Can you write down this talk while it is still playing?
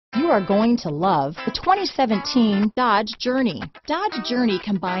are going to love the 2017 Dodge Journey. Dodge Journey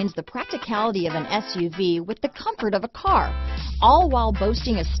combines the practicality of an SUV with the comfort of a car, all while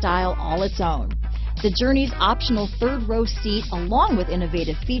boasting a style all its own. The Journey's optional third-row seat, along with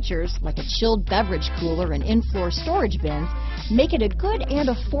innovative features like a chilled beverage cooler and in-floor storage bins, make it a good and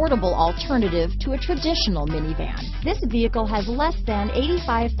affordable alternative to a traditional minivan. This vehicle has less than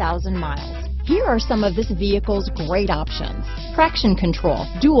 85,000 miles. Here are some of this vehicle's great options: traction control,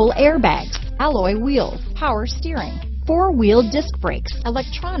 dual airbags, alloy wheels, power steering, four-wheel disc brakes,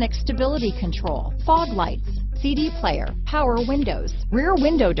 electronic stability control, fog lights, CD player, power windows, rear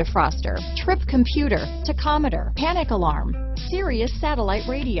window defroster, trip computer, tachometer, panic alarm, SIRIUS Satellite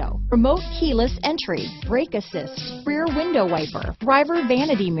Radio, remote keyless entry, brake assist, rear window wiper, driver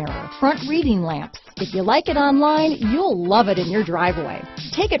vanity mirror, front reading lamps. If you like it online, you'll love it in your driveway.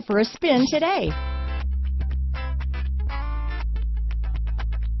 Take it for a spin today.